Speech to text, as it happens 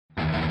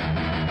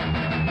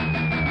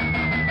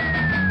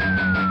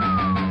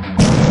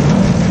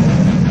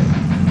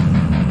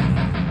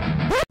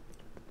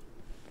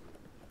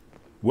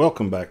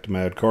Welcome back to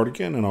Mad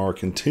Cardigan and our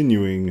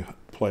continuing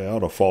play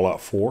out of Fallout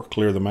 4,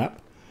 Clear the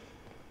Map.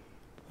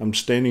 I'm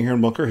standing here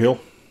in Bunker Hill.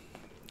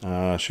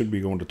 I should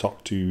be going to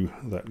talk to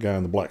that guy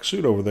in the black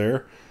suit over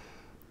there.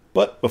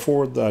 But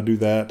before I do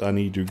that, I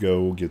need to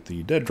go get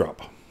the dead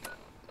drop,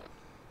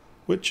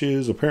 which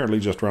is apparently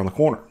just around the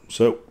corner.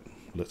 So,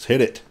 let's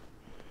hit it.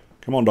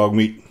 Come on, dog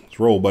meat. Let's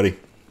roll, buddy.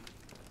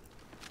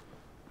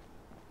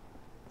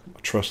 My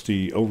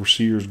trusty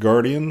Overseer's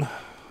Guardian.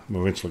 I'm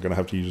eventually going to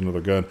have to use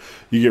another gun.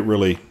 You get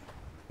really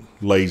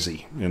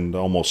lazy and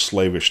almost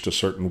slavish to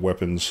certain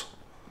weapons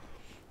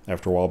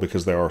after a while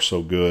because they are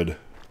so good.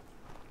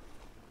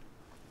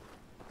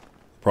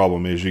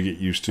 Problem is you get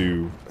used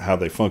to how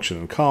they function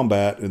in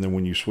combat, and then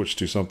when you switch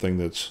to something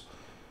that's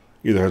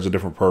either has a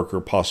different perk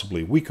or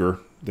possibly weaker,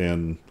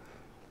 then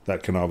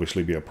that can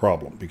obviously be a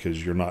problem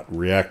because you're not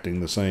reacting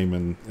the same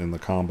in the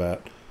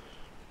combat.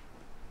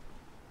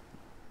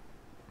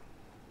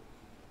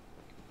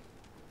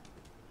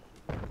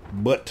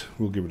 But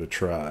we'll give it a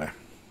try.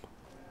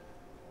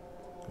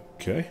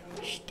 Okay,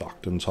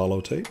 Stockton's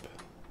holotape.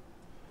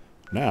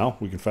 Now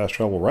we can fast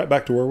travel right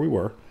back to where we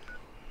were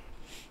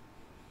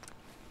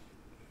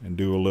and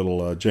do a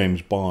little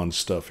James Bond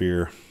stuff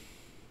here.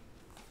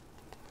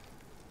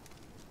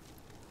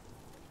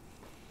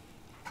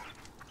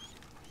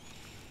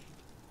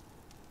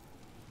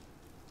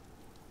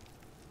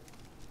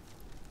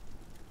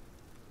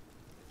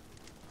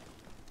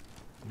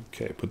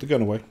 Okay, put the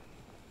gun away.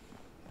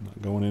 Not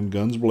going in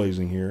guns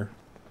blazing here.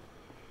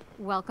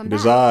 Welcome It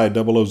is back.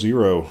 I,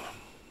 000.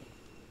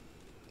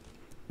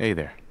 Hey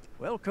there.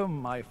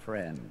 Welcome, my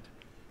friend.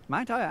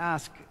 Might I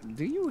ask,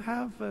 do you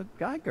have a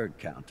Geiger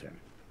counter?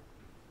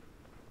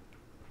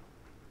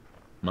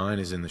 Mine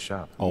is in the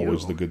shop.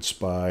 Always You. the good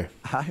spy.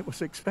 I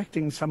was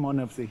expecting someone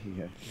of the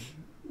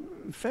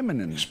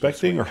feminine.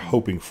 Expecting or persuasion.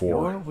 hoping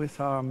for? You're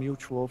with our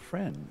mutual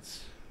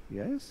friends,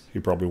 yes? He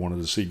probably wanted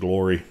to see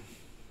Glory.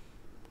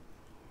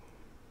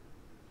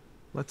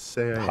 Let's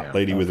say I Hot am.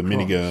 lady with a Of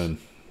course. minigun.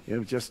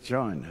 You've just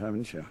joined,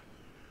 haven't you?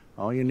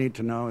 All you need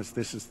to know is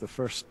this is the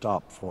first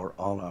stop for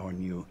all our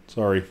new...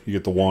 Sorry, you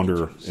get the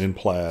Wanderer in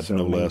plaid, So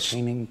no less.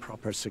 maintaining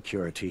proper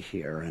security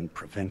here and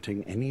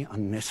preventing any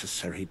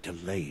unnecessary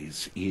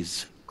delays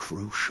is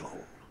crucial.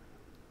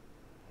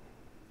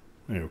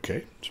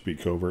 Okay,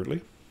 speak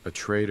covertly. A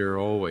trader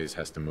always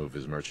has to move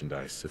his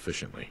merchandise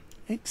efficiently.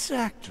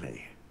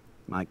 Exactly.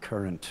 My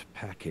current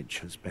package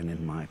has been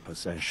in my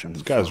possession.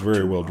 This guy's for very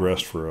too well long.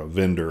 dressed for a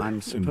vendor I'm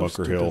in supposed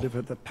Bunker to Hill.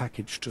 deliver the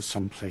package to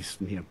someplace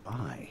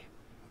nearby.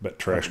 Bet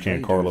Trash But Can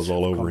raiders Carla's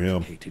all have over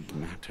him. complicated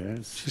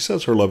matters. She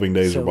says her loving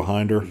days are So,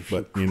 behind her, if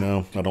but you you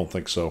know, I don't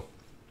think so.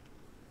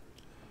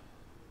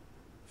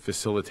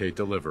 Facilitate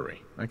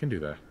delivery. I can do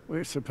that.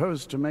 We're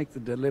supposed to make the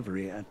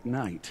delivery at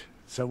night.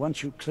 So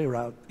once you clear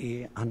out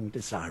the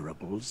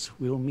undesirables,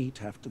 we'll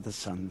meet after the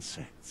sun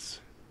sets.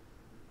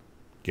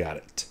 Got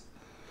it.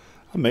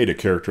 I made a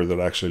character that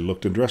actually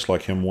looked and dressed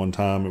like him one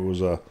time. It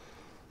was a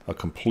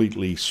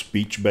completely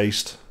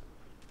speech-based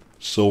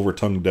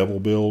silver-tongued devil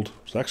build.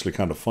 It's actually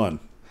kind of fun.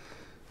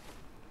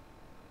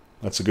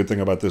 That's a good thing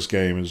about this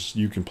game is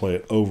you can play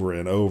it over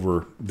and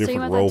over, different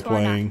want the role tour now?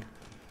 playing.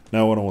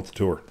 No, I don't want the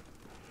tour.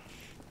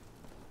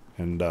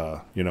 And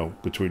you know,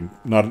 between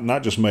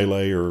not just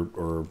melee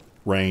or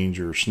range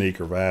or sneak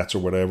or VATS or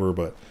whatever,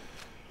 but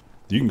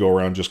you can go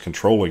around just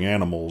controlling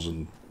animals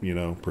and, you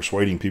know,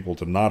 persuading people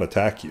to not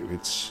attack you.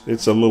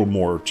 It's a little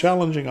more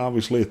challenging,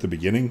 obviously, at the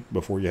beginning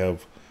before you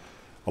have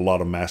a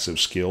lot of massive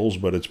skills,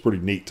 but it's pretty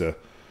neat to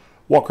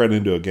walk right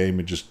into a game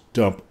and just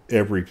dump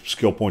every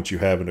skill point you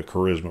have into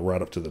charisma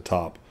right up to the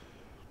top.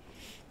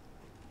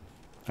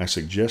 I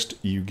suggest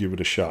you give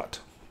it a shot.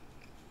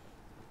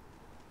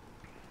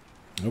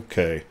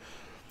 Okay.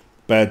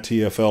 Bad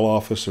TFL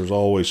office. There's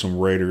always some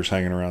raiders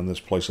hanging around this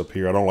place up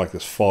here. I don't like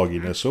this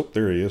fogginess. Oh,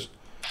 there he is.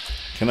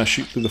 Can I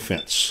shoot through the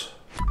fence?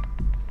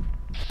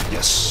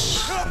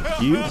 Yes.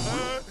 Thank you.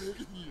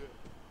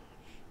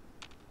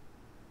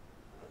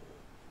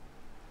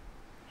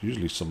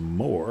 Usually some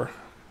more.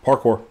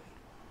 Parkour.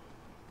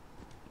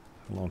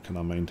 How long can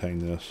I maintain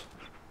this?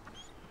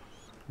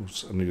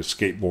 I need a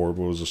skateboard.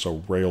 What was this, a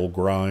rail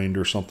grind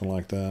or something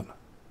like that?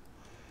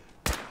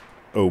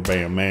 Oh,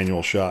 bam,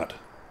 manual shot.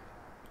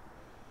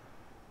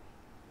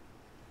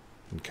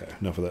 Okay,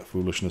 enough of that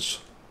foolishness.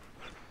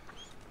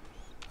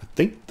 I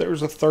think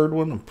there's a third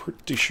one, I'm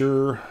pretty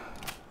sure.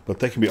 But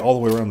they can be all the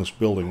way around this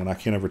building, and I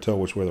can't ever tell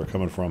which way they're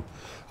coming from.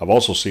 I've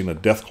also seen a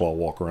Deathclaw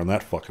walk around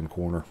that fucking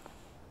corner.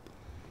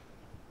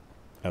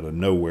 Out of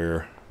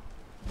nowhere.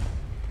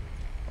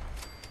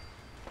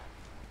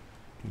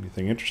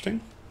 Anything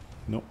interesting?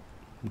 Nope.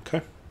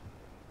 Okay.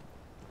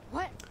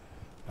 What?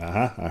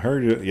 Uh-huh, I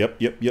heard you.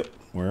 Yep.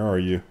 Where are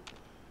you?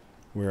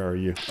 Where are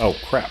you? Oh,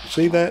 crap.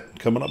 See that?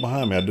 Coming up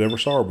behind me. I never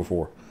saw her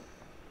before.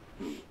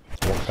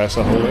 Walked past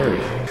that whole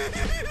area.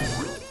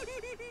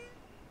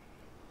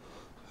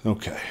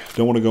 Okay.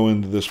 Don't want to go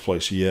into this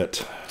place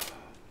yet.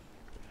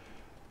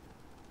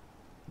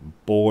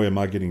 Boy, am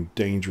I getting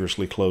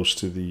dangerously close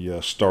to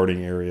the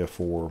starting area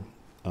for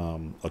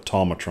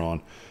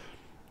Automatron.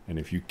 And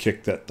if you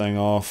kick that thing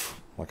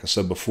off, Like I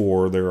said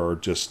before, there are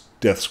just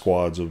death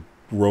squads of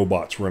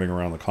robots running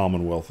around the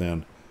Commonwealth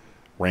Inn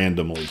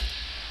randomly.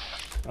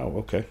 Oh,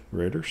 okay.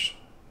 Raiders.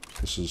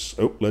 This is...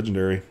 Oh,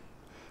 legendary.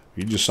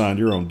 You just signed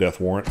your own death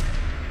warrant.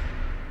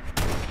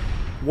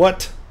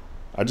 What?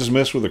 I just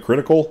messed with a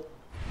critical?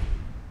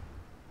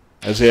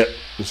 That's it.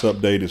 This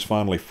update is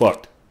finally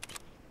fucked.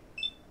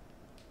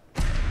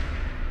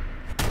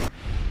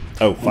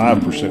 Oh,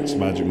 5% is the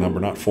magic number,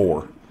 not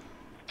 4.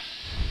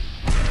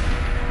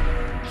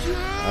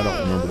 I don't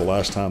remember the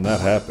last time that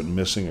happened,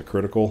 missing a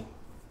critical.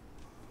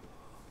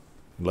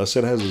 Unless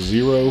it has a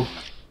 0.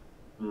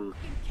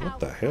 What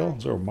the hell?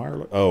 Is there a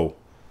mire? Oh.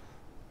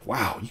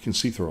 Wow, you can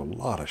see through a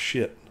lot of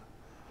shit.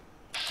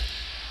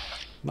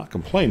 Not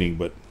complaining,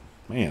 but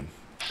man.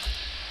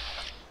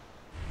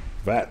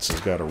 VATS has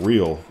got a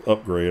real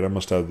upgrade. I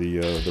must have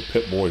the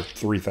Pit-Boy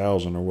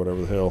 3000 or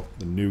whatever the hell,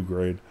 the new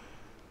grade.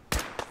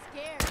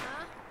 Scared,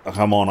 huh? Oh,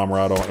 come on, I'm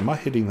right on. Am I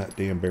hitting that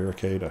damn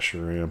barricade? I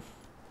sure am.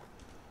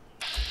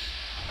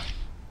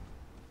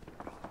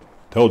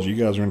 Told you,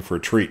 you guys are in for a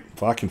treat.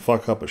 If I can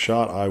fuck up a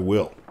shot, I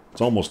will.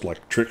 It's almost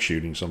like trick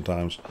shooting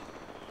sometimes.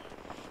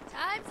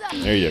 Time's up.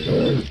 There you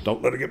go.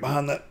 Don't let her get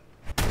behind that.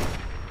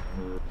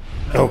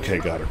 Okay,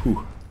 got her.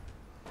 Whew.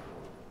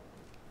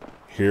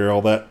 Hear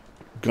all that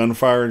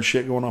gunfire and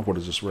shit going on? What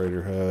does this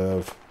raider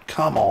have?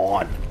 Come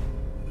on!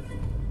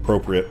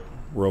 Appropriate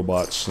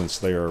robots, since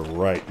they are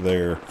right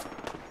there.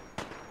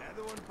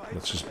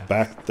 Let's just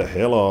back the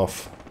hell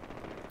off.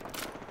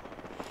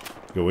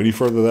 Go any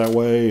further that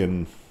way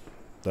and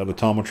that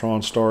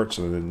automatron starts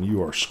and then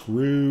you are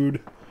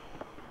screwed.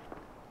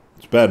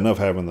 It's bad enough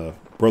having the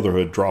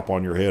Brotherhood drop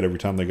on your head every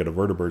time they get a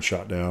vertebrate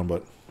shot down,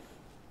 but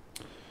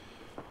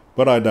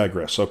I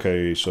digress.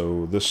 Okay,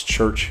 so this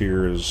church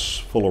here is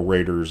full of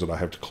raiders that I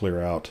have to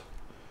clear out.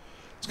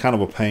 It's kind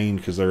of a pain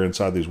because they're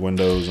inside these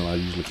windows and I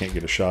usually can't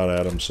get a shot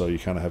at them, so you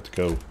kind of have to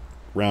go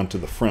round to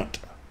the front.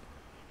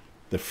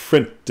 The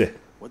frente.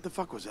 What the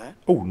fuck was that?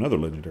 Oh, another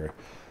legendary.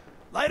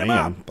 Light 'em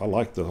up! Man, I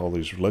like all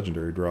these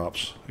legendary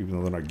drops, even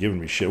though they're not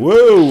giving me shit.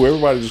 Whoa!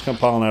 Everybody just come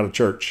piling out of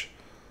church.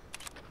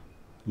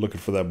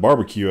 Looking for that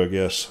barbecue, I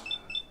guess.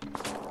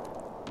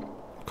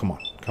 Come on,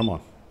 come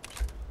on.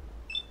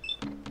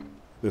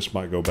 This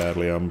might go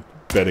badly. I'm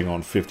betting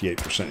on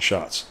 58%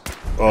 shots.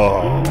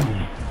 Oh.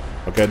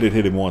 Okay, I did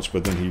hit him once,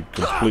 but then he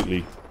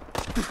completely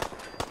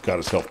got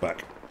his health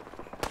back.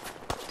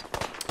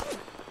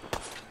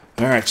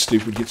 Alright,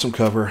 stupid, get some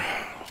cover.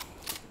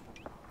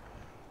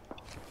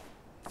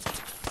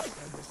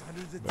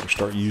 Better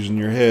start using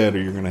your head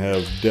or you're going to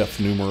have death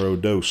numero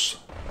dos.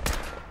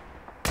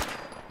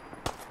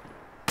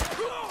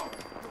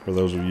 For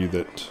those of you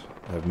that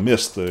have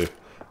missed the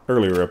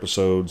earlier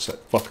episodes,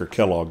 that fucker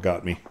Kellogg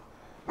got me.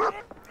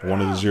 I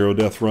wanted a 0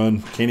 death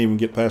run. Can't even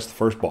get past the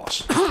first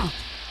boss.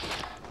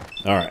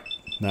 Alright,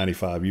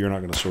 95. You're not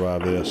going to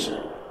survive this.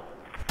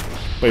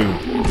 Boom.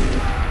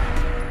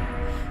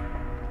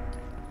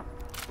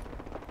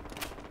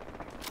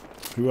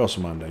 Who else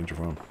am I in danger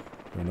from?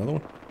 Another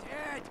one?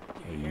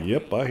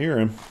 Yep, I hear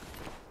him.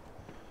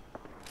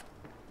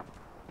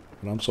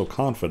 And I'm so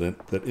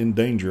confident that in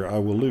danger I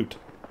will loot.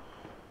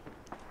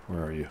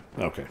 Where are you?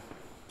 Okay.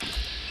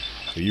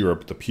 So you're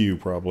up at the pew,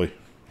 probably.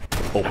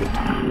 Pulpit.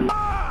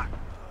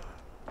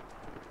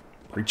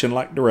 Preaching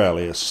like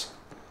Duralius.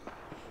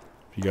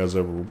 If you guys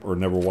ever or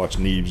never watch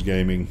Neves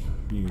Gaming,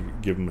 you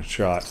give them a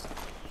shot.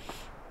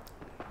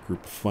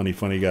 Group of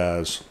funny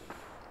guys.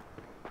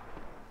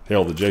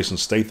 Hell, the Jason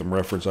Statham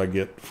reference I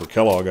get for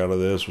Kellogg out of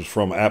this was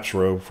from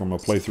Apsro, from a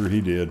playthrough he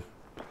did.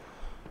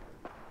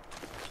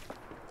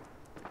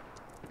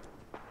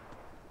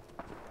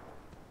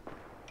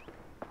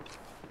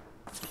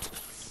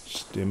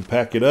 Stim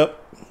pack it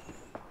up.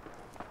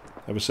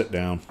 Have a sit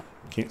down.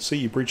 Can't see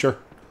you, preacher.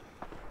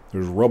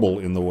 There's rubble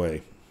in the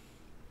way.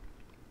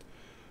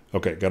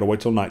 Okay, gotta wait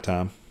till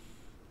nighttime.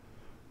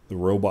 The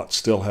robots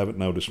still haven't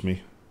noticed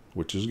me,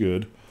 which is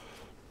good.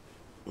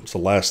 It's the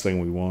last thing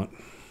we want.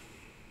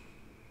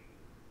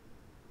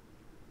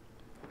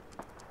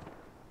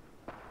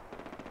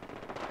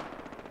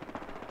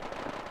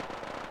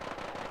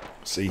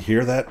 See,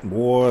 hear that?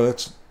 Boy,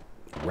 that's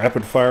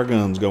rapid fire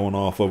guns going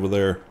off over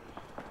there.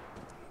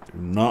 Do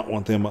not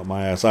want them up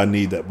my ass. I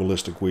need that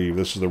ballistic weave.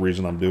 This is the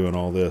reason I'm doing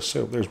all this.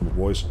 Oh, there's my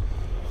voice.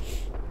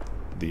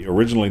 The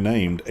originally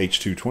named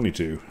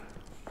H222.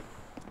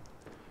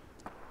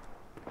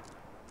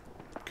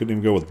 Couldn't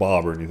even go with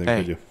Bob or anything,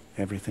 could you?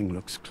 Everything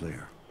looks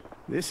clear.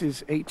 This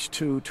is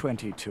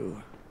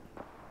H222.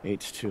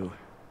 H2,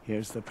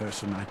 here's the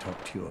person I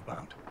talked to you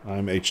about.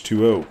 I'm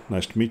H2O.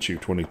 Nice to meet you,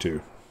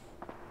 22.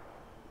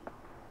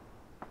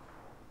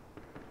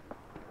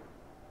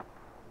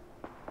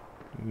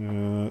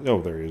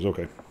 Oh, there he is.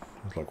 Okay.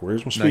 I was like,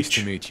 where's my speech? Nice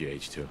to meet you,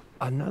 H2.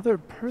 Another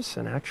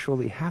person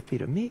actually happy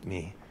to meet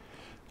me.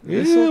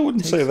 Yeah, I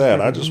wouldn't say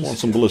that. I just want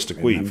some ballistic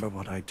weave. Remember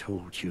what I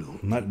told you.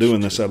 I'm not doing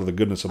this out of the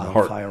goodness of my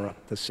heart. I'll fire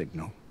up the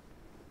signal.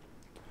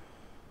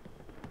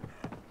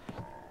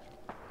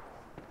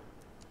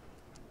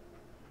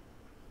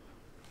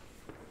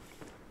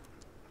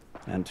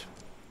 And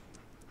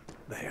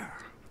there.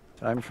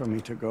 Time for me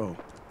to go.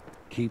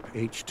 Keep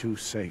H2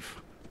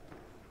 safe.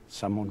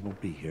 Someone will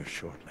be here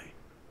shortly.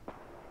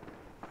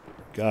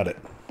 Got it.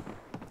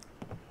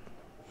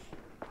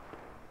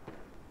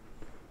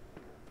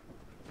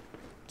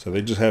 So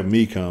they just have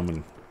me come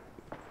and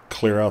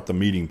clear out the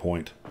meeting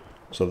point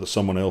so that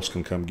someone else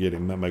can come get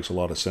him. That makes a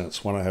lot of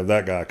sense. Why not have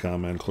that guy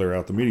come and clear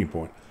out the meeting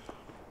point?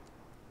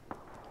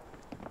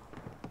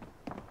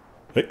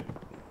 Hey,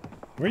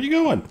 where are you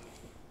going?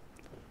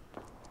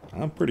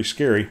 I'm pretty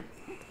scary.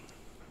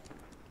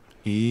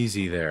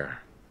 Easy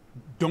there.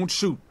 Don't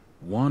shoot.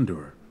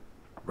 Wanderer,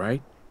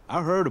 right?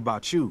 I heard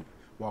about you.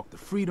 Walked the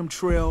Freedom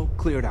Trail,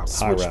 cleared out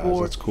High Rise,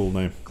 switchboard. that's a cool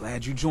name.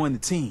 Glad you joined the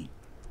team.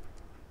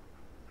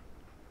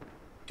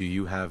 Do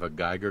you have a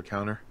Geiger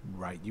counter?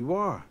 Right you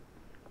are.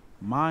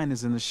 Mine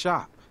is in the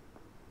shop.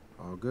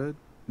 All good?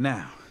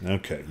 Now,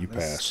 Okay, you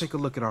let's pass. take a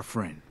look at our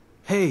friend.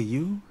 Hey,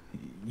 you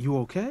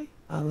okay?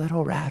 A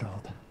little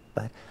rattled,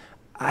 but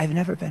I've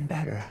never been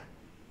better.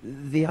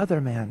 The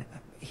other man,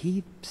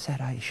 he said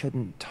I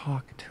shouldn't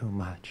talk too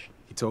much.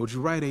 He told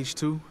you right,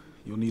 H2.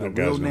 You'll need That a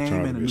guy's real gonna name turn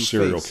out and to a be a new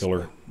serial face.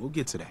 killer. We'll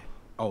get to that.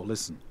 Oh,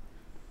 listen.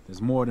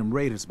 There's more of them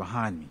raiders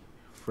behind me.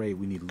 Afraid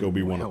we need a Go little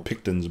be more one help. of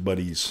Picton's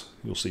buddies.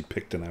 You'll see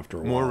Picton after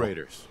a More while.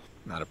 raiders.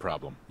 Not a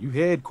problem. You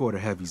headquarter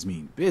heavies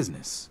mean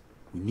business.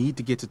 We need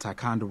to get to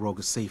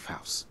Ticonderoga's safe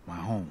house, my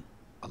home.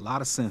 A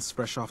lot of sense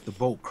fresh off the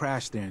boat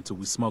crashed there until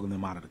we smuggle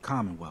them out of the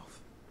Commonwealth.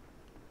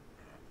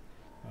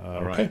 All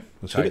Okay, right.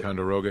 let's hit it.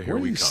 Ticonderoga, here Where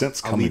are we these come.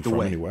 scents I'll coming lead the from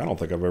way. anyway? I don't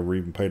think I've ever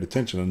even paid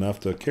attention enough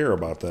to care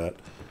about that.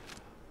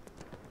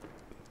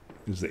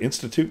 Is the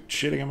Institute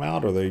shitting them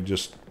out? Or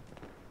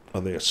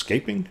are they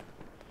escaping?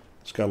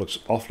 This guy looks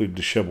awfully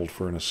disheveled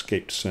for an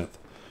escaped synth.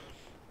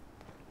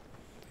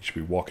 He should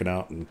be walking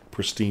out in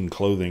pristine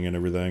clothing and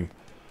everything.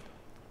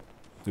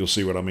 You'll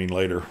see what I mean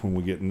later when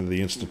we get into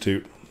the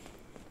Institute.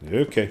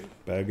 Okay,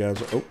 bad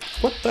guys. Oh,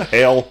 what the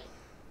hell?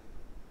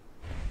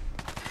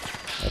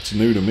 That's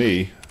new to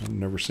me. I've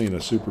never seen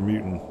a super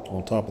mutant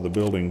on top of the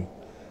building.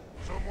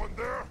 Someone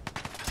there?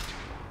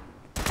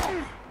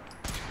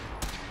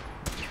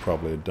 It's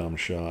probably a dumb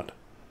shot.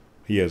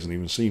 He hasn't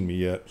even seen me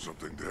yet.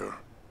 Something there.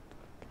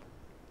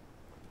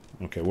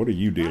 Okay, what are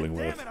you dealing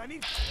with? Damn it, I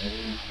need...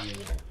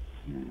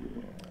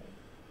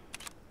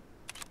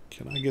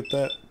 Can I get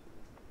that?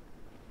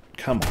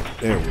 Come on,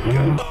 there we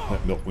go.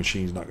 That milk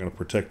machine's not going to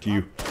protect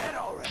you.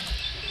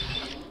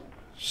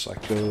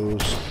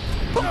 Psychos.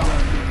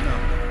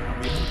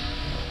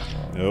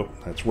 Nope,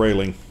 that's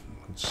railing.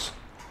 It's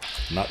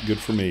not good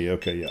for me.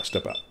 Okay, yeah,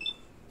 step out.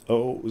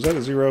 Oh, is that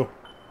a 0?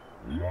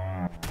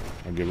 I'll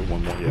give it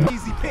one more. Yeah,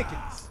 Easy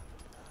pickings.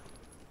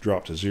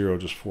 dropped to 0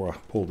 just before I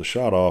pulled the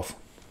shot off.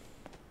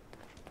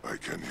 I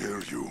can hear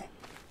you.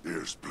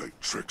 There's playing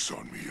tricks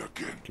on me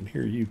again. I can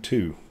hear you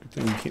too. Good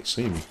thing you can't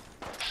see me.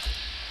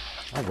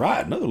 All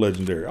right, another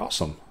legendary.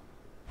 Awesome.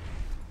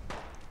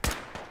 I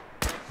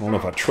don't know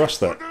if I trust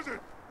that. What is it?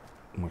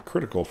 I'm not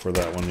critical for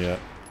that one yet.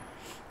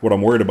 What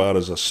I'm worried about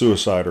is a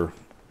suicider.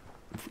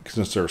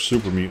 Since there are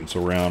super mutants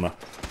around, I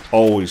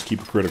always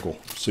keep a critical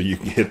so you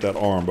can hit that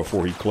arm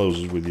before he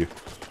closes with you.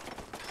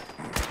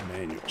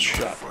 Manual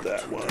shot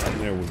that one.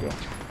 There we go.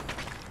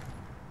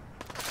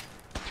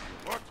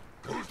 What?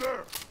 Who's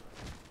there?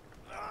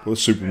 With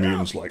super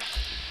mutants, like,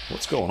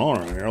 what's going on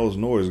around here? All this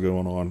noise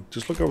going on.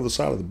 Just look over the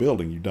side of the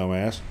building, you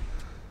dumbass.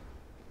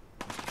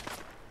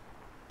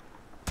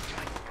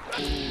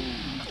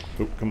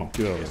 Oh, come on,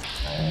 get out of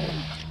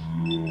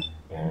there.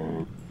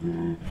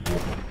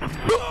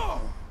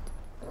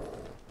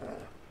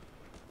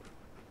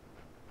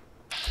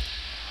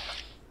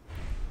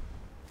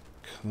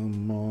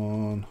 Come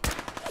on.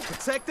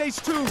 Protect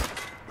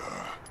H2.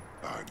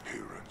 I'm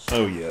hearing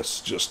Oh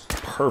yes, just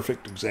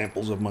perfect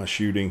examples of my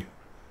shooting.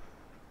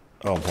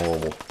 Oh, I'm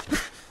horrible.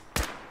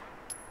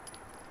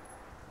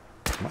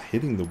 Am I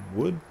hitting the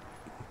wood?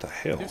 What the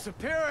hell?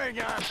 Disappearing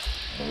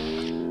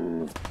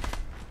on.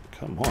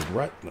 Come on,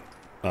 right?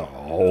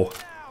 Oh.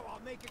 I'll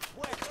make it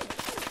quick.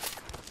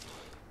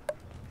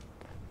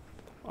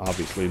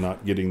 Obviously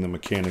not getting the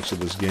mechanics of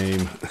this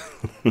game.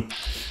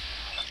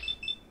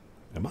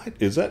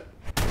 Is that...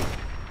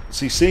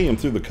 See, seeing him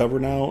through the cover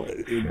now,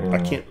 I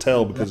can't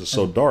tell because it's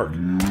so dark.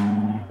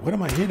 What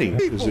am I hitting?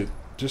 Is it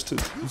just a...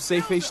 You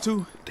safe,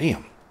 H2?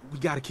 Damn. We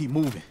gotta keep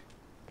moving.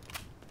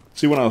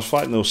 See, when I was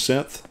fighting those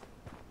synth,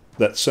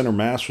 that center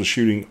mass was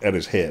shooting at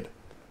his head.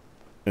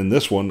 In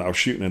this one, I was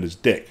shooting at his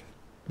dick.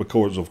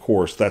 Because, of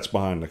course, that's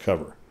behind the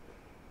cover.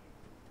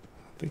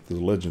 I think the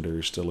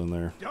legendary's still in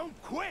there.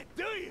 Don't quit,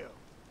 do you?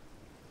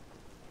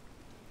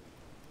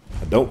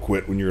 I don't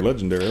quit when you're a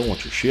legendary. I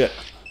want your shit.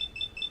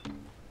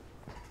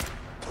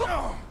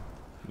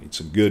 Need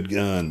some good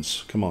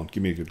guns. Come on,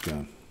 give me a good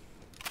gun.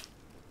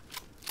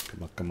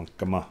 Come on, come on,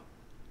 come on.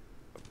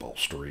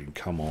 Bolstering,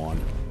 come on.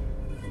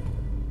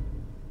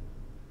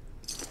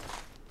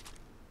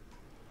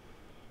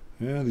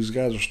 Yeah, these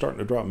guys are starting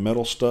to drop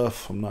metal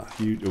stuff. I'm not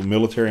huge. Oh,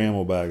 military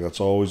ammo bag. That's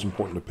always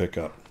important to pick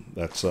up.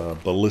 That's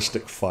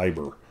ballistic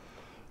fiber,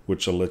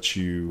 which will let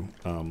you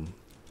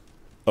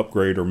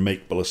upgrade or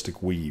make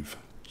ballistic weave.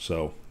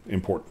 So,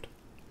 important.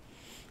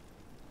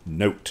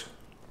 Note.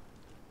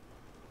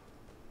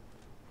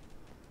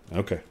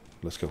 Okay,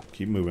 let's go.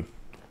 Keep moving.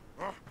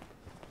 Huh?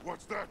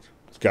 What's that?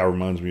 This guy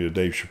reminds me of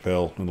Dave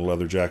Chappelle in a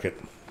leather jacket.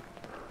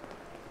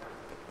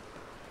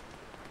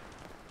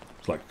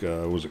 It's like,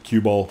 was it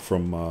Cue Ball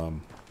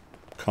from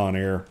Con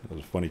Air? That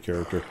was a funny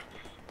character.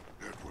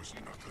 It was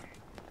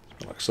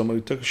nothing. Like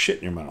somebody took a shit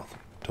in your mouth.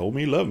 Told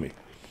me you loved me.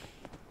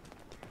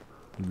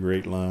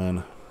 Great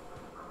line.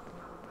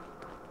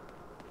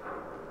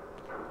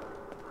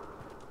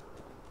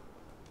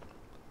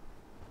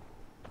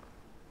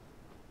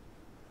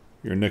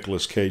 You're a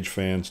Nicolas Cage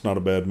fan. It's not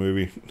a bad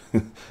movie.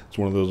 It's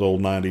one of those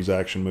old 90s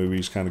action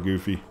movies, kind of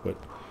goofy. But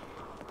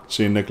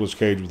seeing Nicolas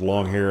Cage with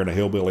long hair and a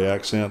hillbilly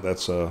accent,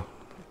 that's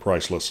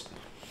priceless.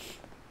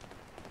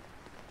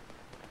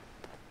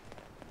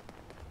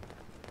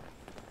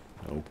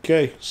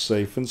 Okay,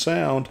 safe and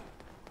sound.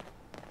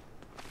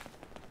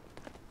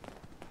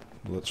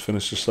 Let's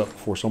finish this up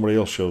before somebody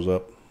else shows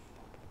up.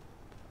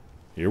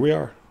 Here we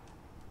are.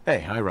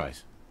 Hey, high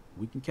rise.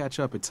 We can catch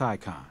up at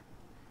TyCon.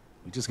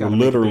 We just We're got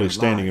literally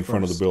standing in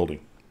front of the building.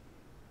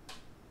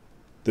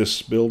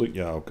 This building?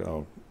 Yeah, okay.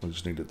 Oh, I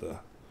just needed the...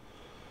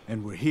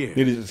 And we're here.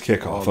 Needed to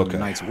kick off, All of okay. the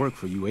night's work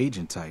for you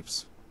agent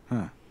types.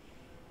 Huh.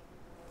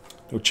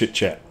 No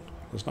chit-chat.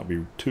 Let's not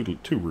be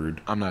too rude.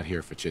 I'm not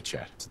here for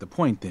chit-chat. To the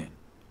point then.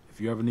 If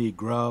you ever need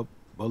grub,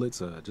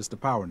 bullets, or just a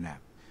power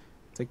nap,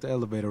 take the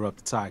elevator up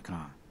to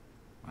TyCon.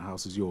 My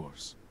house is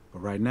yours. But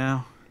right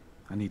now,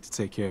 I need to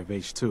take care of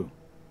H2.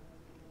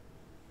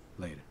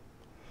 Later.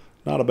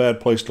 Not a bad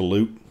place to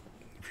loot.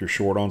 If you're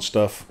short on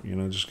stuff, you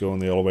know, just go in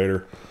the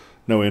elevator.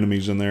 No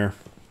enemies in there.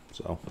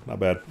 So, not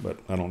bad, but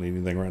I don't need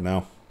anything right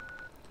now.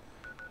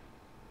 I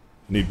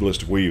need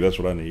ballistic weave, that's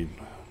what I need.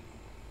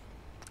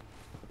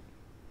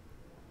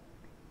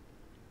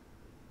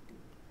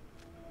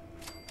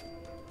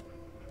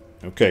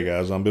 Okay,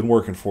 guys, I've been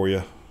working for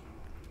you.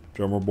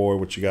 Drummer boy,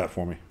 what you got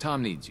for me?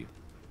 Tom needs you.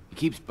 He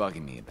keeps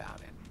bugging me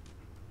about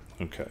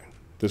it. Okay.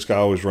 This guy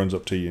always runs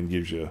up to you and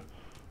gives you,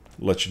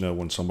 lets you know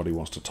when somebody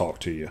wants to talk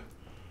to you.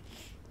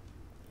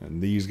 And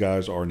these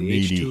guys are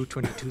needy.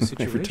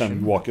 Every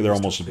time you walk in, they're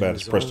almost as bad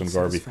as Preston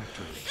Garvey.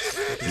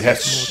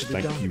 Yes,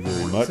 thank you very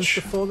Since much.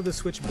 the fall of the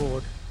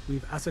switchboard,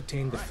 we've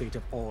ascertained the fate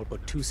of all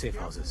but 2 safe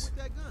houses.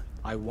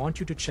 I want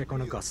you to check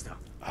on Augusta.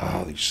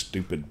 Ah, these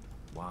stupid.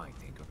 Why,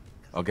 Tinker?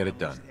 I'll get it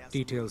done.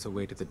 Details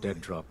await at the dead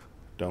drop.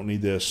 Don't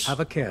need this. Have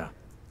a care.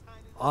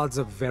 Odds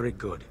are very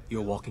good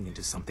you're walking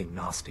into something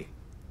nasty.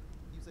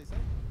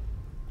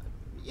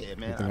 Yeah,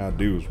 man. Everything I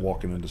do is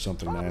walking into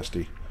something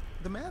nasty.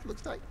 The math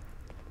looks tight.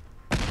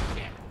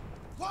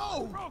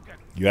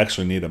 You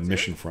actually need a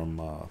mission from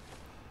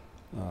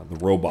the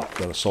robot,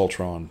 that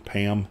Assaultron,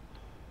 Pam,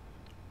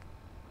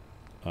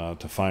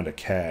 to find a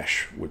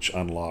cache, which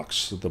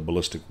unlocks the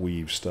ballistic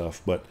weave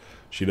stuff. But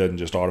she doesn't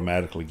just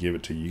automatically give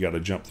it to you. You got to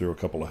jump through a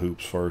couple of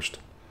hoops first.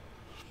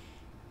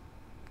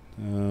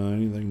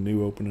 Anything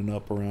new opening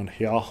up around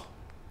here?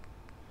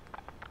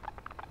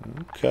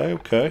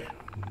 Okay.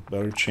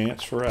 Better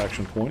chance for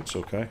action points.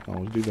 Okay,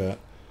 always do that.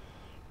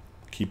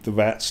 Keep the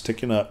VATs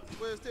ticking up.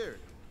 Where's Derek?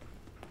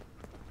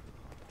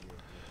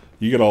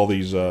 You get all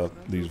these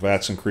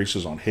VATs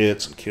increases on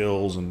hits and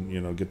kills, and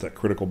you know, get that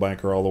critical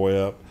banker all the way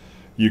up.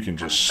 You can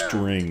just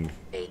string.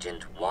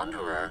 Agent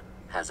Wanderer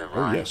has arrived.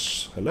 Oh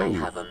yes, hello. I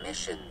have a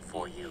mission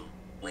for you.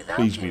 Without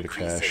Please be the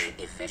increasing cash.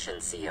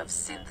 efficiency of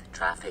synth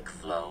traffic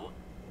flow,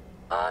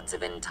 odds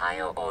of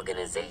entire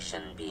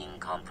organization being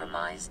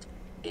compromised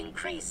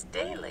increase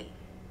daily.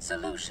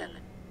 Solution: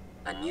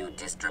 a new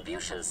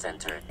distribution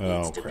center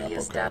needs Oh to crap! be Okay,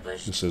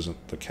 established. this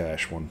isn't the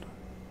cash one.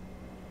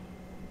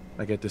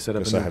 I get to set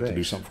up Guess a I new have to do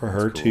base. something for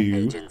her That's cool.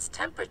 too. Agent's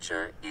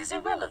temperature is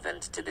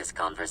irrelevant to this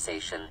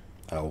conversation.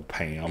 Oh,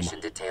 Pam. Mission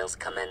details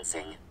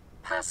commencing.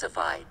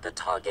 Pacify the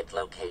target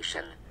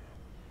location.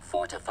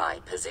 Fortify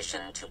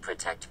position to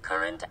protect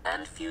current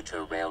and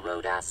future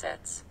railroad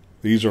assets.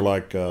 These are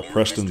like New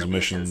Preston's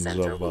distribution missions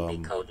center of will be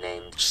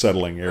codenamed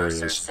settling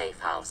Mercer areas. Safe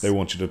House. They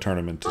want you to turn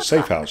them into Good safe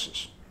luck.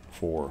 houses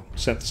for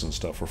synths and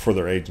stuff, or for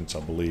their agents, I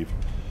believe.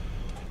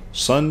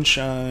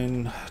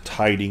 Sunshine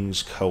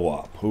Tidings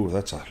Co-op. Ooh,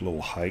 that's a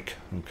little hike.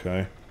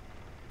 Okay.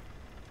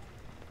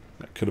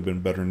 That could have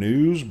been better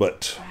news,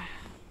 but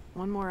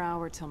One more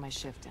hour till my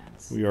shift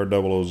ends. we are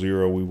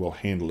 000. We will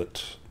handle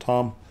it.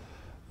 Tom,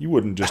 you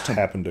wouldn't just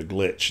happen to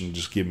glitch and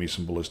just give me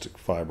some ballistic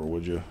fiber,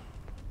 would you?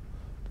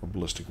 Or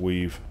ballistic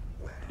weave?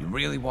 You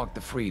really walked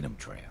the Freedom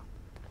Trail.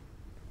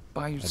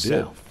 By I did.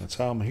 yourself. That's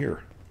how I'm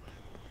here.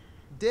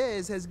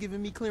 Dez has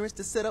given me clearance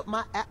to set up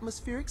my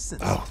atmospheric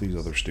sensor. Oh, these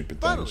other stupid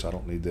things. I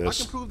don't need I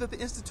this. can prove that the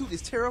Institute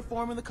is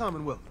terraforming the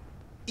Commonwealth.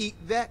 Eat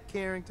that,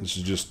 Carrington. This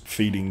is just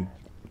feeding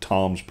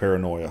Tom's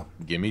paranoia.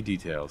 Give me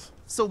details.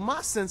 So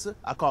my sensor,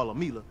 I call her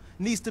Mila,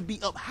 needs to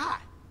be up high,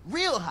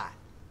 real high.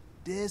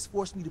 Dez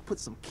forced me to put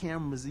some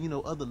cameras and,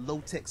 other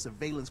low-tech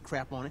surveillance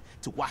crap on it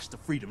to watch the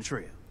Freedom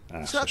Trail. So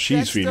Chuck that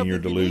she's feeding stuff your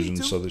if you need delusions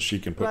to. so that she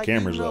can put Like,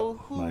 cameras you know, up.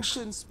 Who Nice.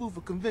 couldn't spoof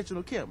a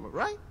conventional camera,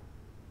 right?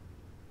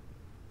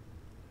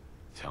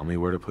 Tell me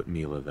where to put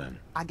Mila then.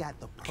 I got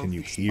the perfect Can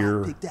you spot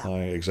hear picked out.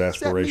 my Set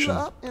exasperation,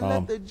 Mila up and Tom?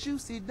 let the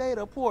juicy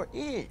data pour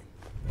in.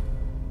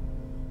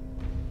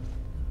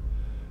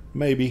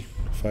 Maybe,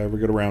 if I ever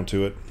get around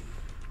to it.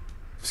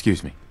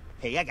 Excuse me.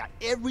 Hey, I got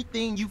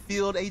everything you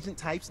field agent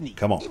types need.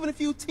 Come on. Even a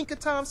few Tinker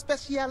Tom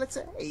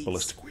specialities.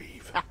 Ballistic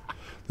weave.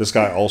 This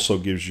guy also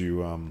gives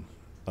you,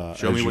 as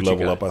Show me you what you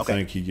level got. up, I Okay.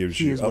 think he gives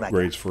you Here's what I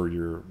upgrades for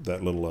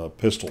that little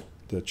pistol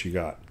that you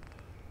got.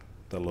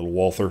 That little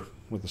Walther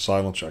with the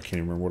silencer. I can't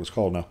even remember what it's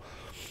called now.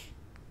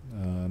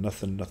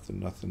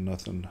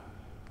 Nothing.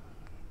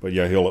 But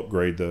yeah, he'll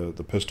upgrade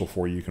the pistol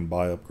for you. You can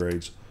buy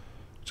upgrades,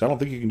 which I don't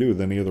think you can do with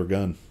any other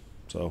gun.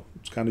 So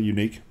it's kind of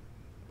unique.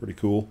 Pretty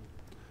cool.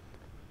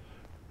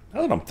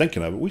 Now that I'm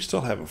thinking of it, we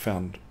still haven't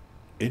found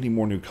any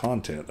more new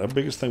content. The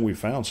biggest thing we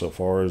found so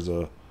far is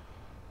a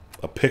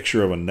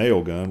picture of a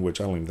nail gun,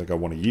 which I don't even think I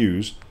want to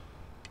use,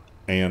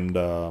 and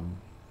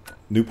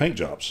new paint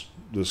jobs.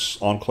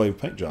 This Enclave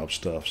paint job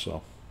stuff.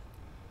 So,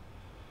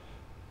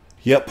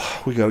 yep,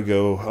 we got to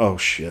go. Oh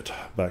shit,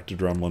 back to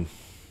Drumlin.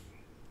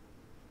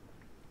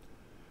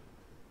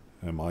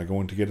 Am I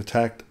going to get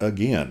attacked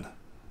again?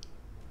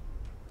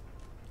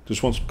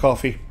 Just want some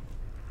coffee.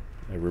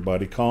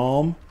 Everybody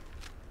calm.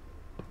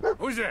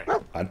 Who's that?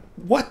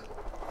 What?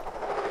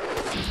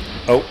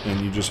 Oh,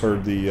 and you just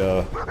heard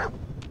the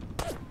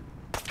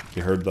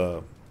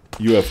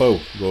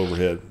UFO go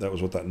overhead. That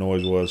was what that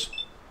noise was.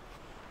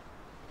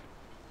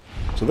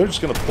 So they're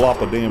just gonna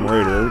plop a damn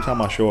raider every time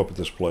I show up at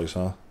this place,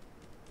 huh?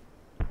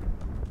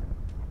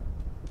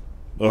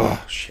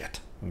 Oh shit.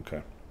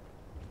 Okay.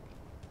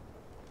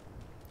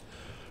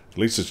 At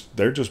least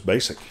they're just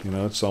basic, you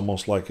know. It's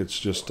almost like it's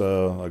just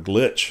a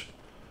glitch.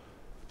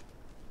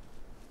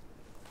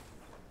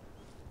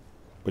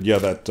 But yeah,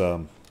 that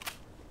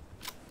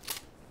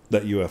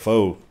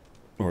UFO,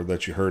 or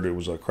that you heard, it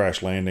was a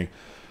crash landing.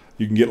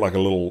 You can get like a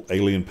little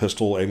alien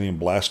pistol, alien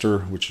blaster,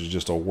 which is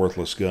just a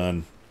worthless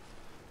gun.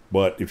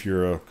 But if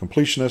you're a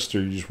completionist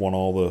or you just want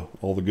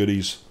all the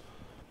goodies,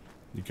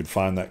 you could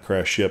find that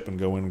crash ship and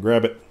go in and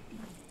grab it.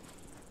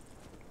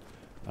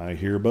 I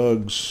hear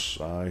bugs.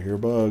 I hear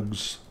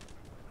bugs.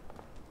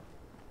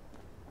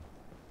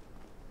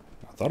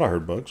 I thought I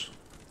heard bugs.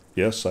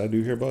 Yes, I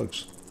do hear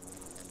bugs.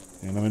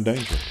 And I'm in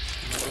danger.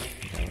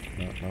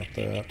 Not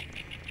that.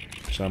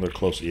 Sounded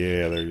close.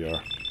 Yeah, there you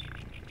are.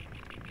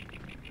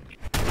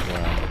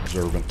 Wow,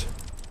 observant.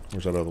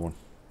 Where's that other one?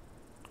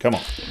 Come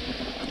on.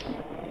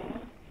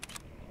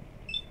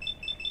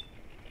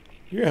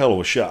 You're a hell of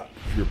a shot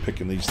if you're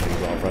picking these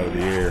things off out of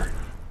the air.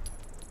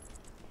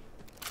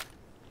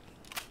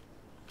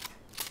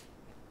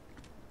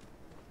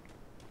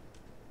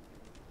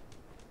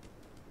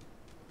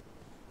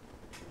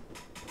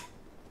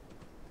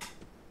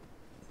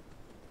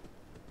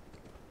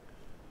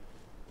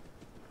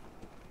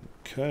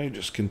 Okay,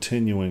 just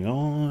continuing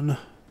on.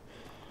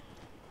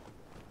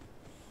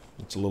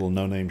 It's a little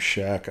no-name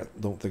shack. I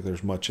don't think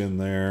there's much in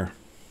there.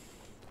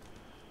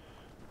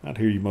 Out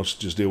here you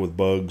mostly just deal with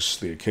bugs,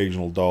 the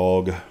occasional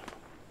dog.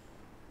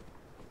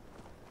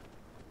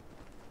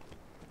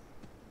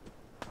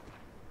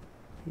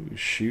 Who's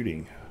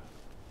shooting?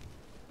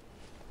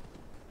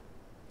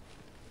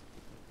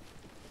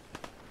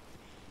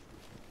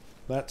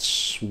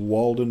 That's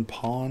Walden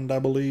Pond, I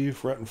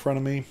believe, right in front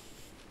of me.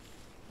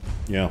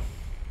 Yeah.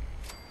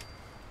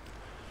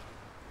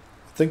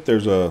 I think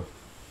there's a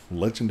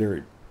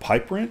legendary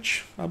pipe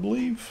wrench, I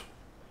believe,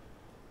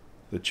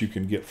 that you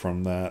can get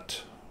from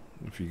that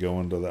if you go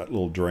into that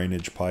little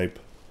drainage pipe.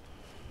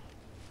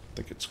 I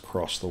think it's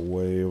across the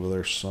way over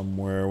there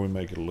somewhere. We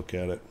may get a look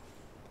at it.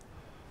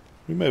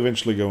 We may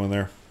eventually go in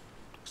there.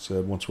 Like I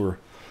said, once we're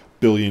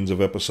billions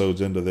of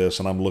episodes into this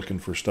and I'm looking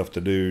for stuff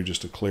to do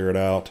just to clear it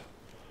out.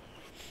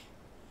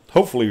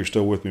 Hopefully you're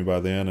still with me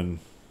by then and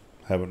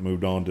haven't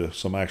moved on to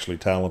some actually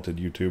talented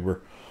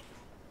YouTuber.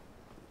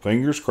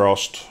 Fingers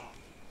crossed.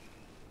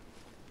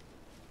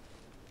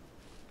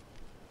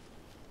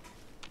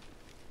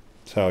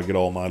 That's how I get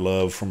all my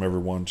love from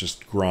everyone.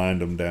 Just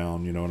grind them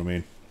down, you know what I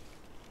mean?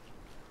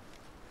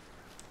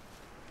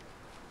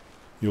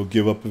 You'll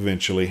give up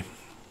eventually.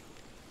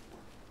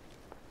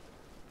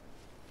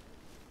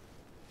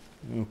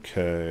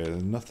 Okay,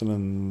 nothing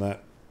in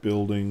that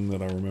building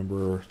that I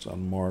remember. It's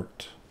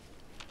unmarked.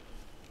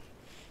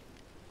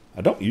 I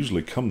don't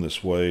usually come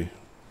this way.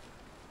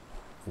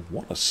 I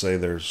want to say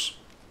there's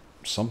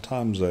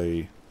sometimes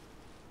a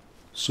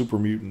super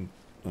mutant,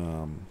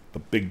 the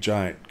big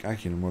giant, I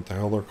can't remember what the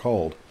hell they're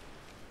called.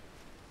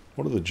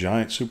 What are the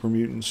giant super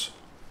mutants?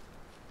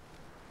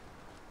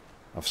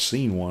 I've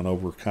seen one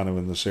over kind of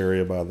in this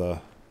area by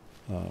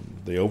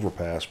the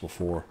overpass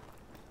before.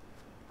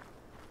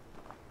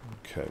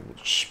 Okay, we'll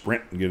just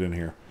sprint and get in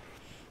here.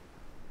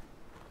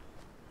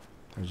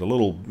 There's a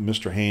little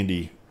Mr.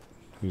 Handy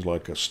who's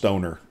like a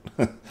stoner.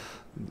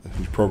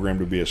 He's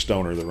programmed to be a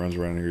stoner that runs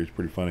around here. He's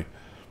pretty funny.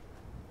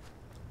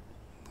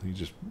 He's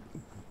just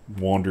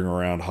wandering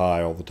around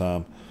high all the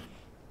time.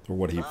 Or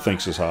what he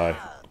thinks is high.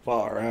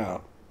 Far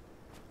out.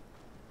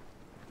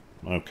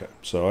 Okay,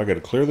 so I got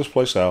to clear this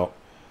place out.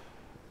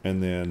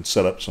 and then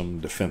set up some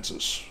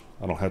defenses.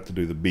 I don't have to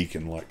do the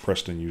beacon like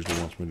Preston usually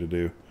wants me to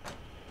do.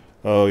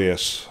 Oh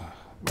yes,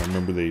 I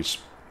remember these.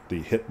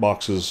 The hit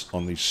boxes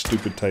on these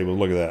stupid tables.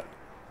 Look at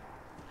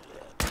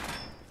that.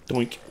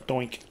 Doink,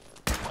 doink.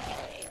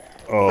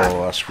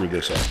 Oh, I screwed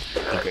this up.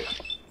 Okay.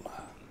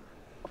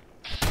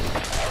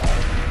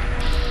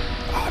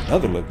 Ah,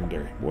 another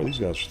legendary. Boy, these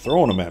guys are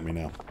throwing them at me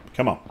now.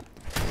 Come on.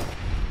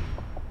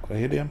 Did I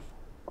hit him?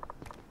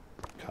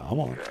 Come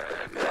on.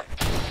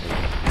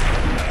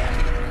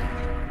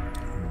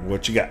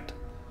 What you got?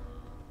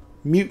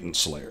 Mutant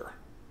Slayer.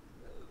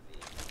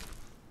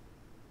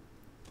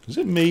 Is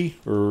it me,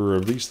 or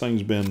have these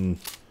things been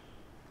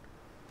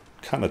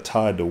kind of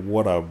tied to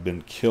what I've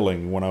been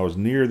killing? When I was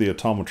near the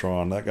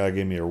automatron, that guy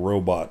gave me a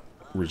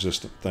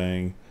robot-resistant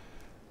thing.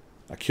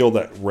 I killed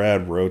that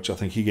rad roach. I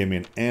think he gave me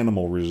an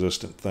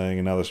animal-resistant thing,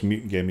 and now this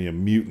mutant gave me a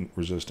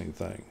mutant-resisting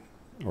thing.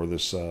 Or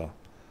this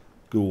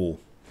ghoul.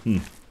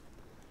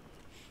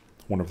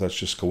 Wonder if that's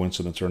just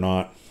coincidence or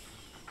not.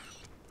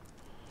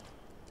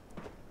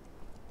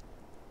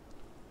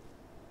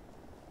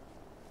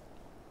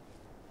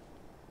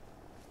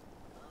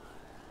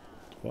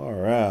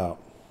 Far out.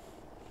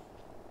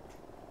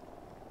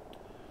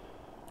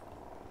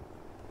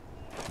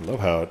 I love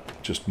how it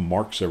just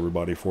marks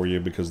everybody for you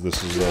because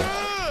this is a,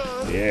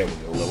 yeah, we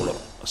go level up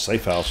a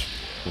safe house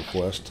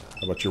request.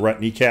 How about your right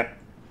kneecap?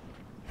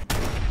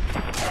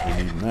 We're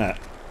needing that.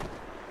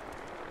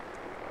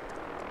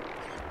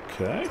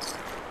 Okay.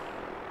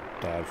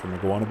 Died from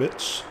iguana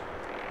bits.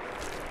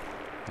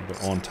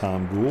 The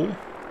on-time ghoul.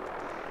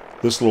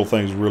 This little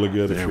thing's really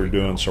good if you're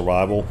doing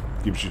survival.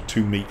 Gives you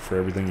 2 meat for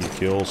everything you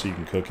kill so you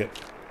can cook it.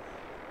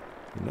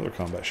 Another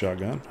combat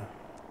shotgun.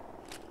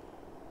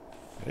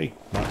 Hey,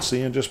 not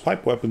seeing just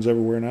pipe weapons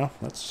everywhere now.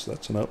 That's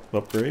an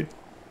upgrade.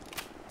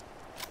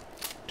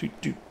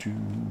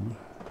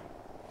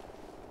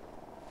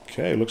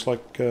 Okay, looks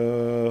like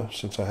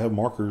since I have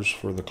markers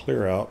for the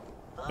clear out,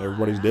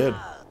 everybody's dead.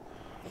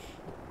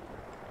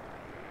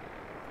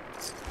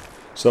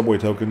 Subway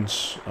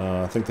tokens,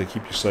 I think they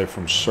keep you safe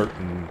from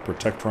certain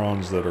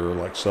protectrons that are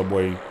like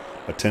subway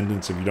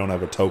attendants. If you don't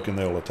have a token,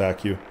 they'll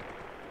attack you.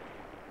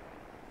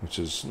 Which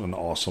is an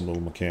awesome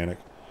little mechanic.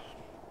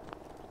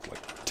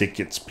 Like,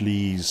 tickets,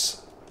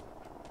 please.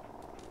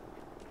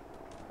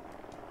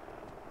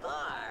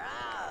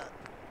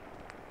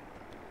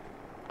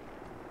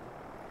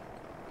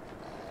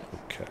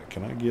 Okay,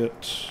 can I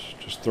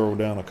just throw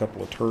down a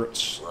couple of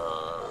turrets?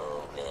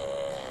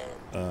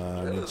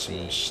 I need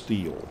some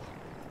steel.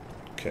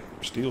 Okay,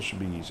 steel should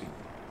be easy.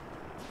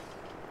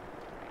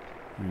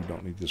 You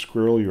don't need this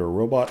grill, you're a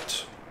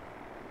robot.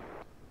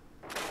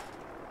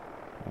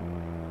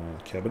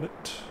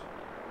 Cabinet.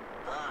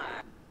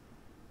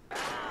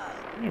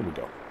 There we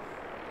go.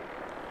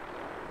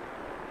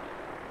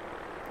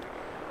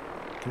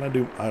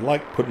 I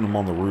like putting them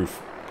on the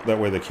roof. That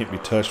way they can't be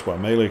touched by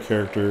melee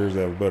characters,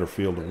 they have a better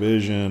field of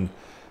vision.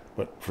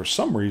 But for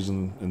some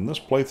reason, in this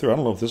playthrough, I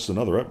don't know if this is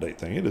another update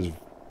thing, it is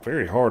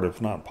very hard,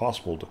 if not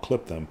impossible, to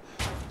clip them.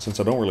 Since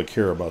I don't really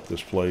care about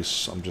this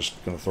place, I'm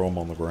just going to throw them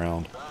on the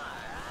ground.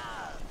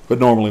 But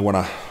normally when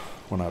I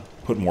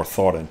put more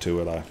thought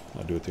into it, I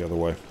do it the other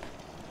way.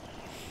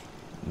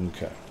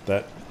 Okay,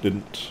 that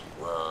didn't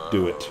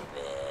do it.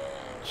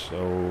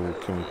 So,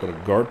 can we put a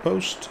guard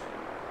post?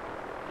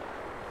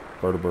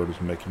 Bird is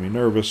making me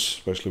nervous,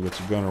 especially with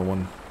the gunner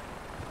one.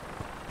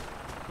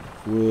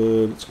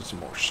 Wood, let's get some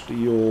more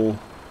steel.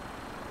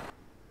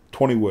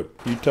 20 wood.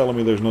 You telling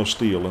me there's no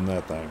steel in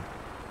that thing?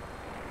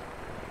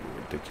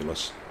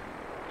 Ridiculous.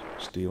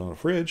 Steel in the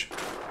fridge.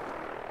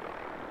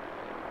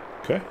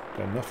 Okay,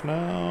 got enough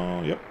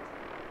now. Yep.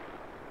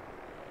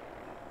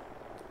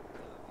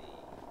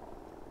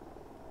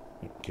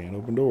 Can't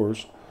open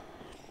doors.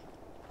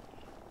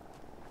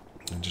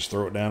 And just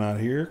throw it down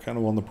out here, kind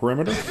of on the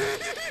perimeter.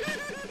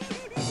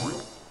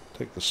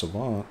 Take the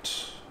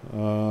Savant.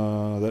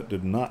 That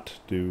did not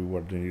do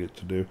what I needed it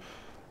to do.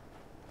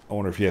 I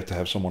wonder if you have to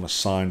have someone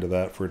assigned to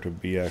that for it to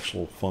be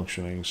actual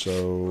functioning.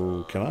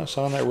 So, can I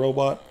assign that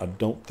robot? I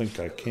don't think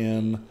I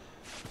can.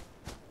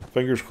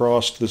 Fingers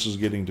crossed this is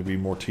getting to be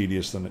more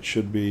tedious than it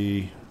should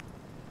be.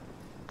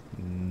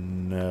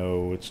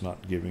 No, it's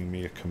not giving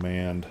me a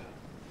command.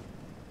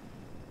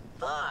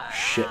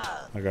 Shit.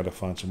 I gotta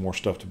find some more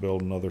stuff to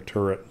build another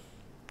turret.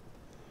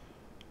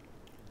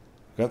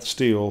 Got the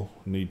steel.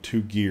 Need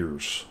 2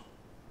 gears.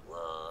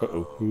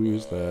 Uh-oh, who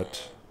is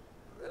that?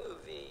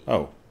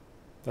 Oh,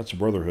 that's a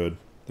Brotherhood.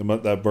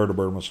 That bird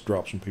must have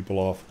dropped some people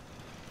off.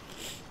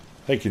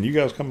 Hey, can you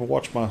guys come and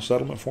watch my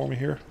settlement for me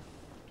here?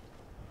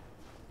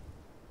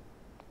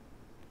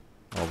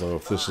 Although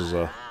if this is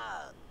a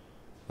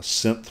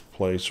synth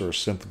place or a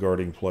synth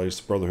guarding place,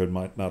 the Brotherhood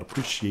might not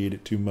appreciate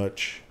it too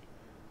much.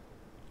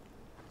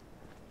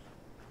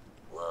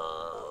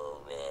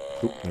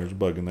 Oop, there's a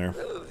bug in there.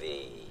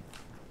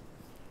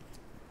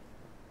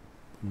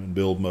 I'm in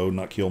build mode,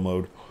 not kill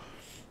mode.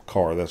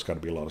 Car, that's got to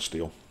be a lot of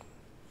steel.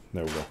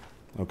 There we go.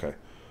 Okay.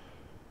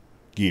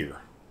 Gear.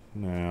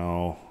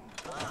 Now,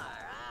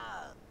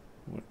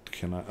 what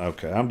can I...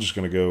 Okay, I'm just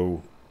going to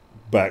go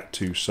back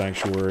to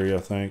Sanctuary, I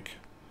think,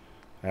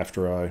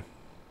 after I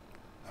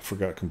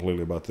forgot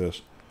completely about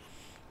this.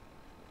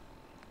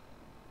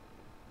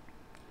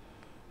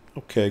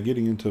 Okay,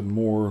 getting into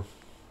more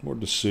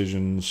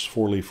decisions.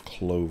 4-leaf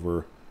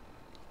clover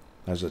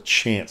has a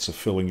chance of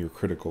filling your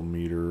critical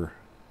meter.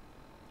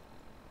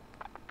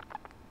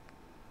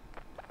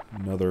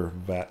 Another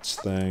VATS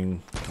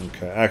thing.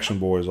 Okay, Action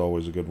Boy is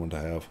always a good one to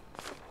have.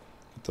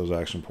 Get those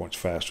action points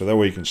faster. That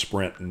way you can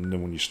sprint, and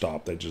then when you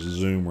stop, they just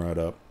zoom right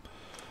up.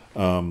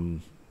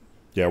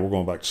 Yeah, we're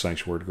going back to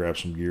Sanctuary to grab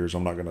some gears.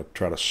 I'm not going to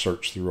try to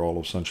search through all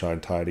of Sunshine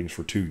Tidings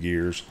for 2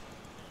 gears.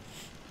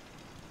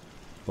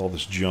 With all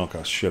this junk,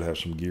 I should have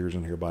some gears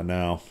in here by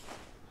now.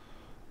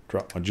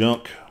 Drop my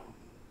junk.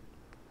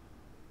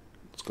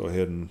 Let's go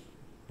ahead and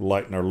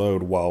lighten our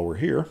load while we're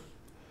here.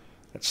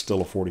 That's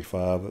still a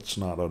 45. That's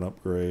not an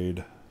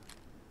upgrade.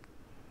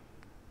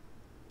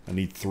 I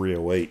need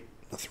 308.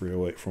 A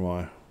 308 for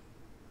my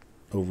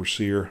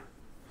Overseer.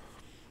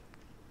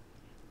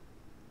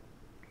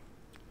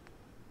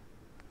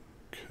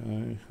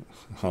 Okay.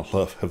 I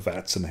love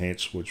Havat's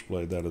Enhanced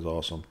Switchblade. That is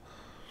awesome.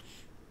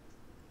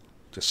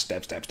 Just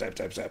stab, stab, stab,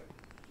 stab, stab.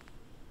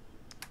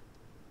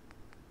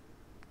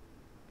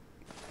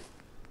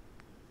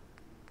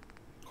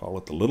 Call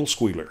it the Little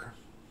Squealer.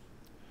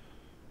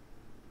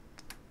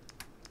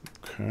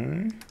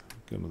 Okay.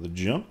 Go to the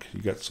junk.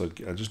 You got, so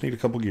I just need a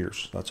couple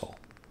gears. That's all.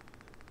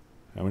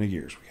 How many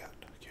gears we got?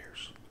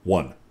 Gears.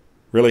 1.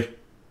 Really?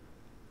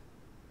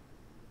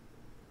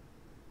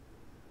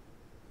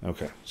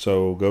 Okay.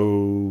 So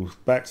go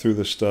back through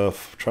this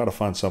stuff. Try to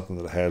find something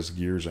that has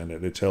gears in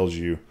it. It tells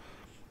you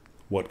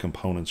what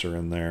components are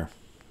in there.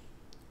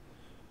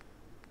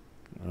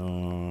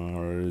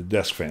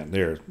 Desk fan.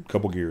 There. A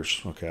couple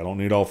gears. Okay. I don't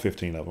need all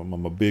 15 of them.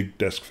 I'm a big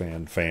desk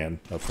fan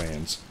of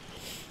fans.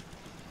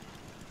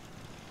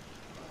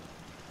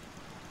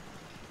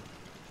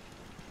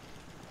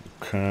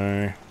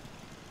 Okay.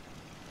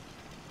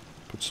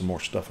 Put some more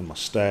stuff in my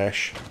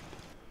stash.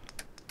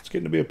 It's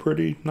getting to be a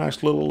pretty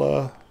nice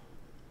little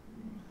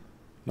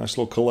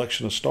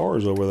collection of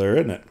stars over there,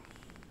 isn't it?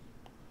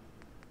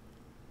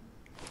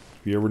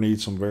 If you ever need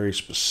some very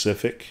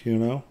specific, you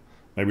know,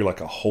 maybe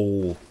like a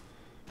whole,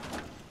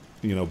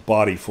 you know,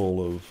 body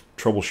full of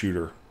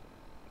troubleshooter,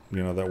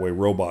 you know, that way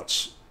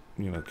robots,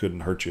 you know,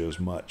 couldn't hurt you as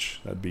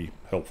much. That'd be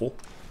helpful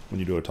when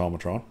you do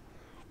automatron.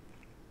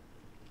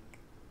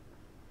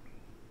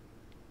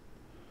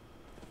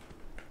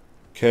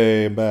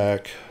 Okay,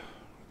 back.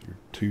 Your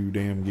 2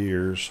 damn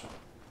gears.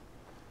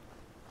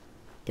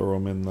 Throw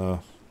them in the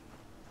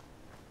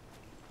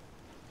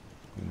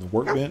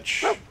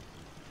workbench.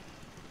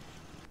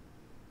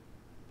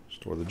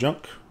 Store the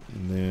junk.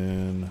 And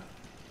then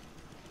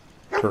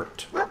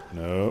turret.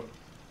 Nope.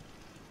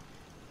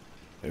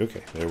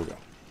 Okay, there we go.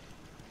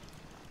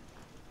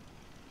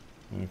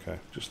 Okay,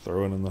 just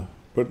throw it in the,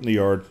 put it in the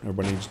yard.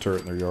 Everybody needs a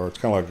turret in their yard. It's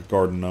kind of like a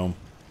garden gnome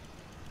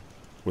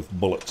with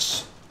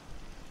bullets.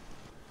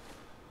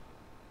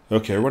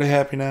 Okay, everybody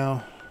happy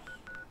now?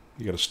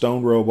 You got a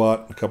stone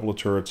robot, a couple of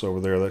turrets over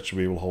there. That should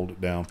be able to hold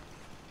it down.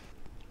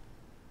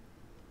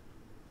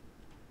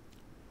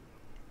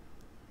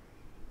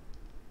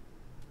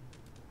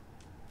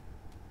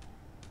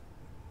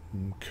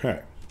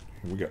 Okay,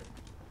 here we go.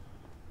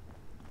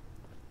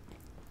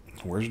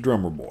 Where's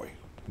Drummer Boy?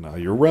 Now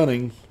you're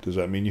running. Does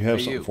that mean you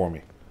have something for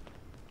me?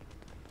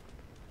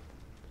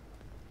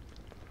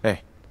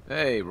 Hey.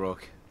 Hey,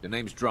 Rook. The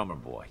name's Drummer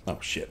Boy. Oh,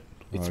 shit.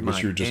 It's I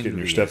guess you're just getting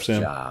your envious steps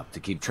in. Job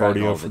to keep track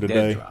of all for the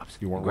today. dead drops.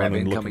 You weren't Grab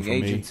running looking incoming for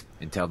me. agents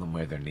and tell them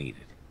where they're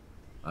needed.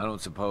 I don't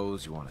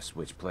suppose you want to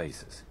switch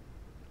places.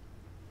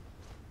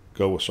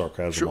 Go with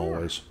sarcasm Sure.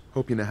 always.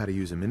 Hope you know how to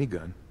use a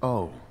minigun.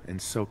 Oh,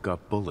 and soak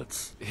up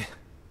bullets.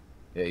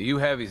 Yeah, you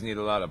heavies need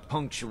a lot of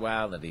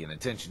punctuality and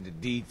attention to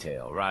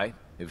detail, right?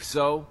 If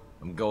so,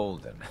 I'm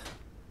golden.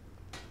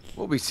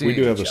 We'll be seeing We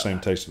do have the each same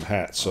other. taste in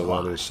hats, so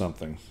that is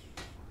something.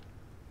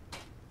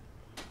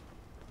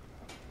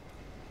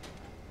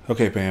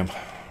 Okay, Pam.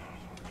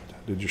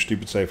 Did your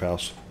stupid safe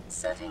house.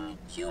 Setting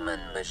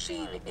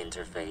human-machine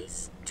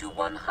interface to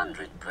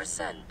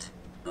 100%.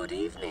 Good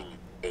evening,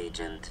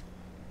 Agent.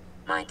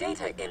 My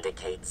data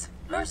indicates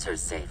Mercer's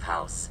safe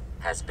house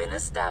has been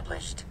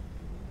established.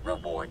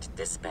 Reward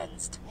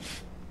dispensed.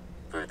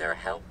 Further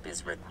help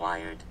is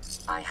required.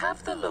 I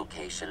have the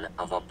location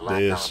of a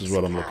Black Ops This is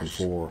what I'm looking cache.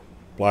 for.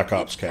 Black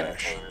Ops It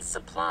cache. contains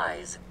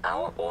supplies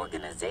our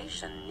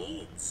organization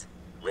needs.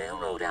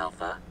 Railroad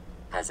Alpha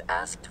has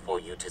asked for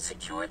you to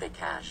secure the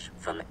cache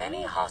from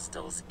any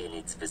hostiles in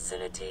its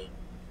vicinity.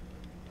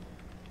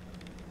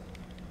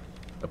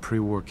 A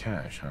pre-war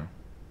cache, huh?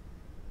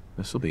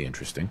 This'll be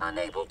interesting.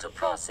 Unable to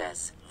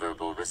process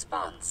verbal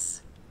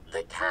response.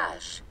 The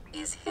cache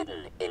is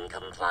hidden in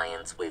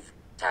compliance with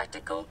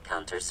tactical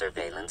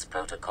counter-surveillance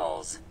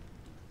protocols.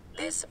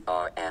 This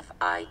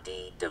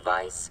RFID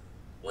device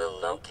will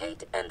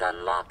locate and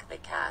unlock the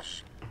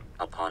cache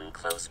upon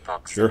close Sure,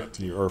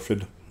 proximity. the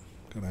URFID.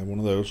 Gotta have one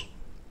of those.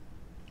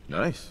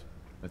 Nice.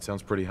 That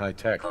sounds pretty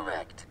high-tech.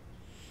 Correct.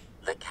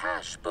 The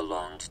cache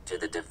belonged to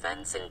the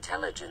Defense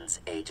Intelligence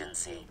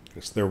Agency.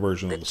 It's their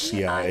version of the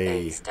CIA.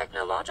 DIA's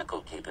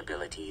technological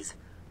capabilities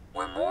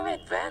were more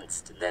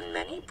advanced than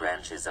many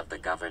branches of the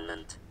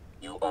government.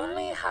 You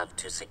only have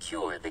to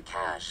secure the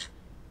cache.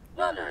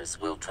 Runners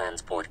will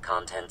transport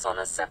contents on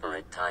a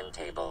separate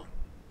timetable,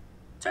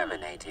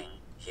 terminating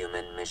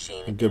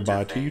human-machine And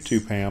goodbye interface. to you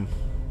too, Pam.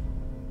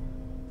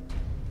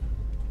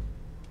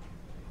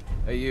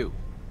 Hey, you.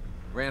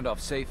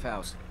 Randolph Safe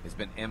House has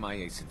been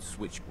MIA since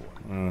Switchboard.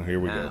 Oh, here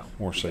we go. Now,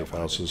 More we got safe one of the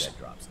houses. dead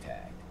drops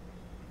tagged.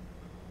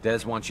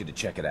 Des wants you to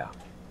check it out.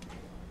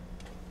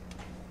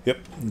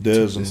 Yep, Des Took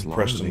this and long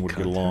Preston to would make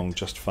get along contact.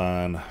 just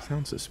fine.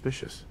 Sounds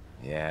suspicious.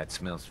 Yeah, it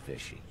smells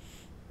fishy.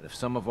 But if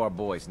some of our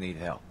boys need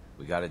help,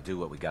 we gotta do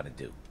what we gotta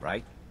do,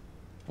 right?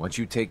 Once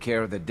you take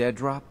care of the dead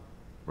drop,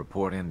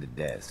 report in to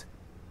Des.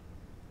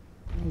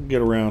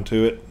 Get around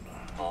to it.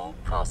 All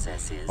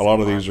processes A lot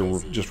of these are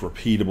busy. just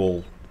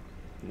repeatable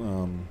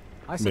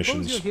I suppose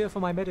missions, you're here for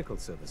my medical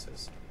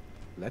services.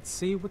 Let's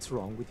see what's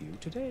wrong with you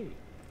today.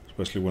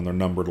 especially when they're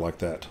numbered like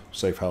that.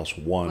 Safe House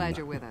 1. Glad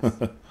you're with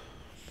us.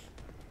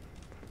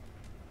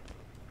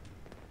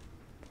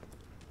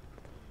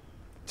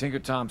 Tinker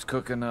Tom's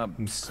cooking up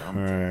All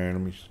something. right,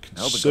 let me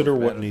goes consider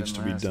what better needs to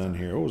than be last done time.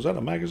 here. Oh, is that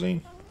a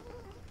magazine?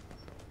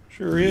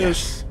 Sure is.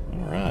 Yes.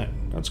 All right,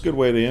 that's a good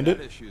way to end it.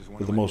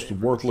 With the most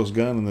worthless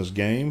gun in this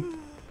game.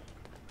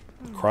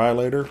 Cry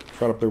later.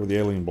 Right up there with the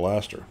alien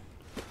blaster.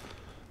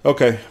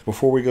 Okay,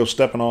 before we go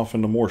stepping off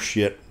into more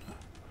shit,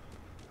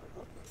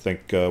 I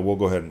think we'll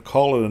go ahead and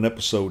call it an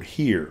episode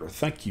here.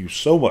 Thank you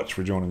so much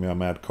for joining me on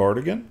Mad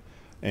Cardigan,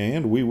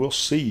 and we will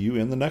see you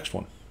in the next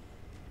one.